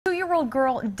2-year-old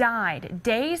girl died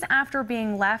days after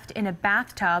being left in a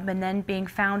bathtub and then being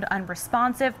found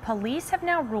unresponsive. Police have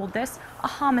now ruled this a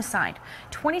homicide.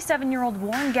 27-year-old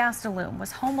Warren Gastelum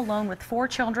was home alone with 4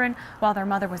 children while their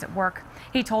mother was at work.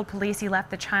 He told police he left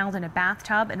the child in a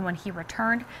bathtub, and when he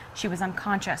returned, she was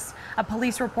unconscious. A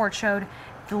police report showed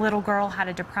the little girl had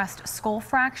a depressed skull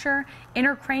fracture,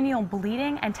 intracranial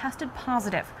bleeding, and tested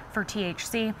positive for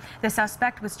THC. The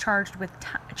suspect was charged with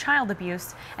child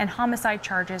abuse, and homicide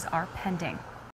charges are pending.